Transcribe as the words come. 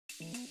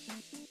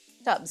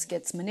Tubbs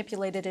gets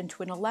manipulated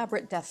into an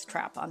elaborate death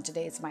trap on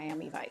today's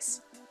Miami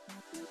Vice.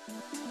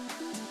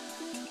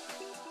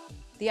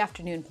 The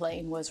Afternoon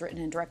Plane was written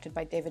and directed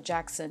by David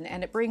Jackson,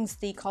 and it brings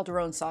the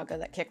Calderone saga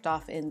that kicked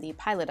off in the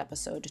pilot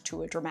episode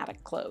to a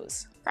dramatic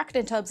close. Crockett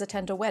and Tubbs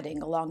attend a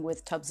wedding along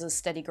with Tubbs's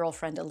steady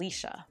girlfriend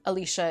Alicia.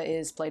 Alicia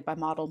is played by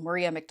model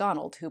Maria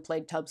McDonald, who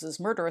played Tubbs's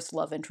murderous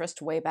love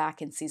interest way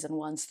back in season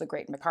 1's The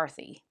Great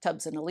McCarthy.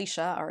 Tubbs and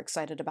Alicia are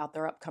excited about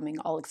their upcoming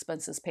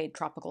all-expenses-paid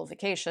tropical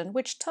vacation,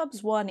 which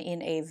Tubbs won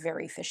in a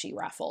very fishy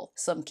raffle.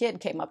 Some kid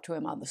came up to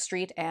him on the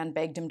street and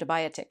begged him to buy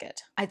a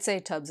ticket. I'd say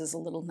Tubbs is a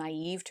little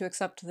naive to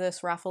accept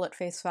this raffle at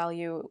face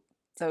value,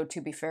 though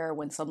to be fair,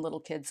 when some little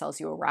kid sells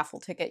you a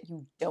raffle ticket,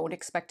 you don't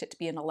expect it to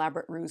be an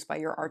elaborate ruse by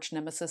your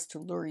arch-nemesis to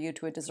lure you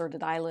to a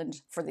deserted island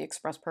for the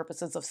express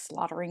purposes of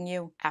slaughtering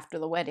you. After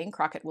the wedding,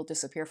 Crockett will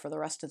disappear for the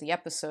rest of the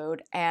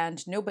episode,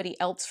 and nobody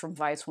else from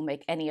Vice will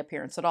make any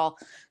appearance at all,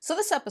 so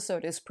this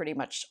episode is pretty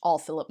much all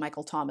Philip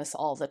Michael Thomas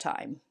all the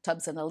time.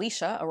 Tubbs and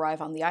Alicia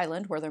arrive on the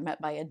island where they're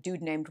met by a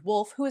dude named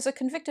Wolf, who is a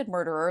convicted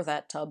murderer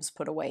that Tubbs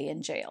put away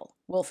in jail.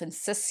 Wolf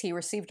insists he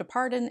received a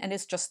pardon and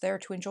is just there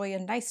to enjoy a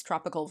nice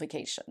tropical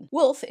vacation.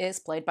 Wolf is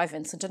played by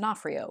Vincent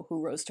D'Onofrio,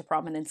 who rose to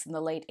prominence in the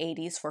late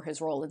 80s for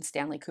his role in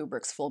Stanley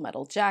Kubrick's Full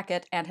Metal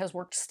Jacket and has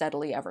worked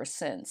steadily ever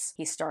since.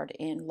 He starred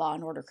in Law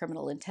 & Order: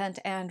 Criminal Intent,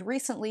 and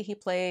recently he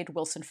played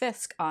Wilson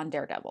Fisk on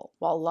Daredevil.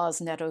 While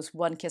Loz Netto's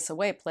One Kiss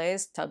Away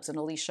plays, Tubbs and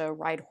Alicia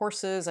ride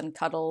horses and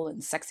cuddle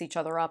and sex each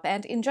other up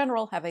and in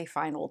general have a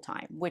fine old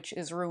time, which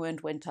is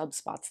ruined when Tubbs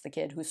spots the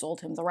kid who sold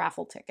him the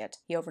raffle ticket.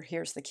 He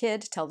overhears the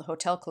kid tell the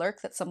hotel clerk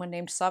that someone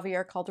named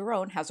Xavier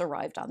Calderone has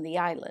arrived on the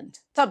island.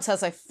 Tubbs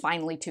has a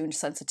finely tuned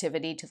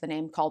sensitivity to the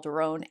name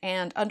Calderone,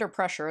 and under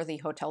pressure, the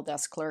hotel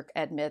desk clerk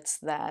admits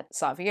that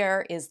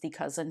Xavier is the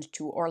cousin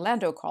to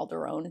Orlando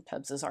Calderone,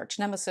 Tubbs's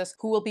arch-nemesis,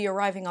 who will be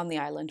arriving on the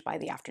island by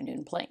the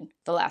afternoon plane.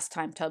 The last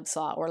time Tubbs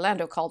saw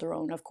Orlando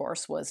Calderone, of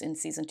course, was in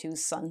season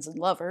 2's Sons and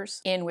Lovers,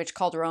 in which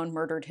Calderone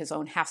murdered his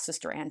own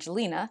half-sister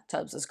Angelina,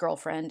 Tubbs's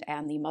girlfriend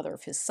and the mother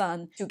of his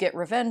son, to get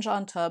revenge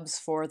on Tubbs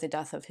for the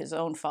death of his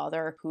own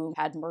father, who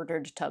had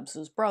murdered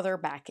Tubbs's brother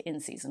back in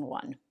season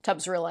 1.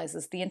 Tubbs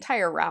realizes the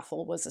entire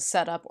raffle was a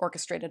setup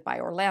orchestrated by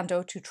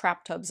Orlando to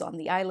trap Tubbs on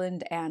the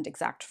island and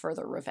exact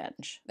further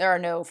revenge. There are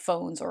no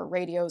phones or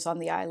radios on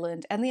the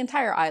island, and the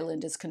entire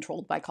island is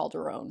controlled by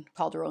Calderone.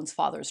 Calderone's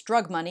father's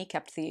drug money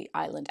kept the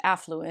island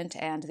affluent,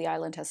 and the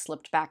island has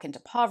slipped back into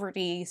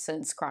poverty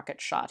since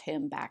Crockett shot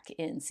him back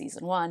in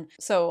season 1,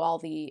 so all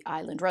the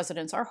island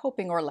residents are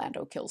hoping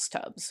Orlando kills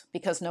Tubbs.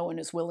 Because no one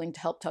is willing to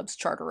help Tubbs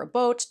charter a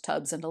boat,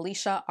 Tubbs and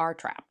Alicia are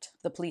trapped.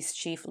 The police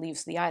chief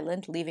leaves the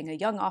island, leaving a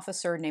young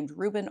officer named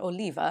Ruben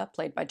Oliva,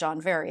 played by John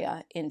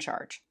Varia, in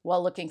charge.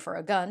 While looking for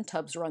a gun,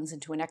 Tubbs runs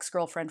into an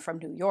ex-girlfriend from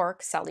New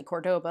York, Sally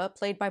Cordoba,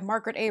 played by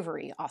Margaret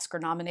Avery,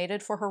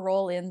 Oscar-nominated for her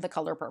role in The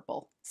Color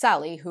Purple.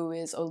 Sally, who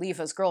is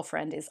Oliva's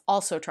girlfriend, is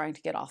also trying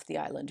to get off the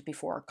island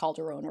before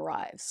Calderone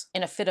arrives.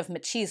 In a fit of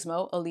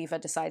machismo, Oliva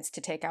decides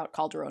to take out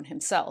Calderone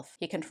himself.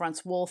 He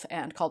confronts Wolf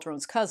and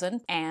Calderone's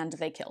cousin, and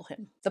they kill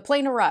him. The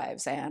plane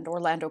arrives, and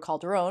Orlando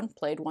Calderone,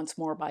 played once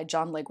more by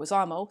John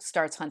Leguizamo,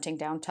 starts hunting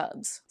down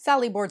Tubbs.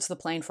 Sally boards the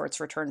plane for its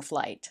return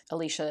flight.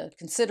 Alicia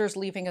considers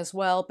leaving as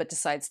well, but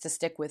decides to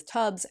stick with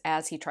Tubbs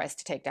as he tries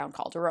to take down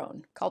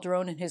Calderone.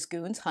 Calderone and his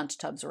goons hunt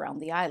Tubbs around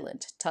the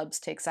island. Tubbs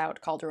takes out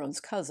Calderone's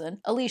cousin.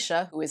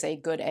 Alicia, who is a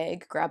good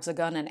egg, grabs a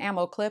gun and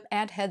ammo clip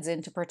and heads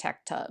in to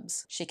protect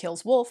Tubbs. She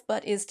kills Wolf,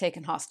 but is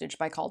taken hostage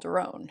by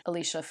Calderone.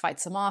 Alicia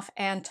fights him off,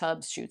 and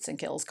Tubbs shoots and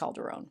kills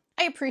Calderone.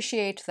 I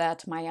appreciate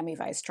that Miami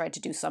Vice tried to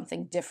do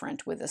something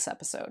different with this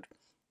episode.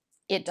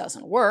 It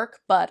doesn't work,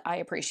 but I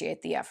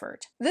appreciate the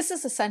effort. This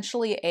is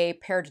essentially a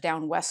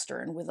pared-down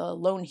western with a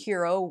lone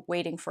hero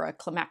waiting for a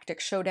climactic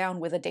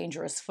showdown with a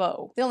dangerous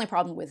foe. The only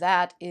problem with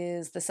that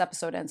is this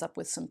episode ends up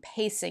with some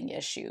pacing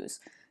issues.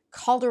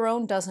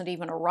 Calderone doesn't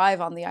even arrive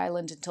on the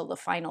island until the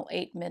final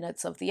 8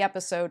 minutes of the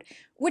episode,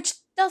 which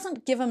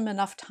doesn't give him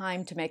enough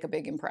time to make a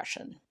big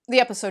impression. The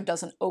episode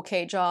does an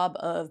okay job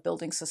of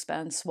building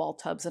suspense while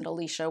Tubbs and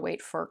Alicia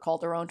wait for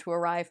Calderone to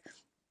arrive,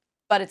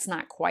 but it's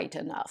not quite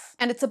enough.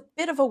 And it's a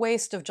bit of a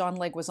waste of John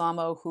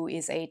Leguizamo, who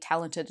is a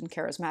talented and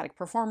charismatic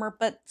performer,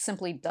 but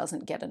simply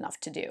doesn't get enough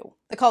to do.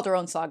 The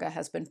Calderone saga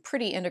has been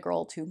pretty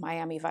integral to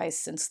Miami Vice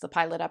since the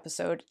pilot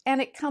episode,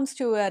 and it comes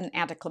to an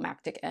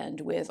anticlimactic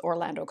end with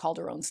Orlando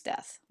Calderone's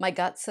death. My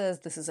gut says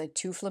this is a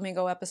Two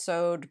Flamingo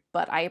episode,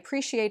 but I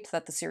appreciate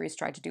that the series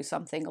tried to do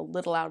something a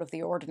little out of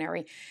the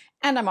ordinary,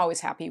 and I'm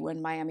always happy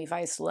when Miami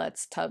Vice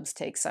lets Tubbs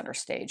take center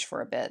stage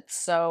for a bit,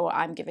 so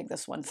I'm giving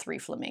this one 3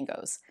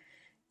 flamingos.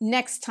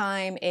 Next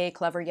time, a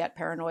clever yet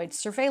paranoid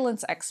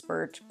surveillance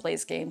expert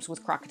plays games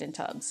with Crockett and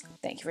Tubbs.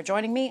 Thank you for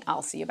joining me.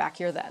 I'll see you back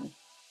here then.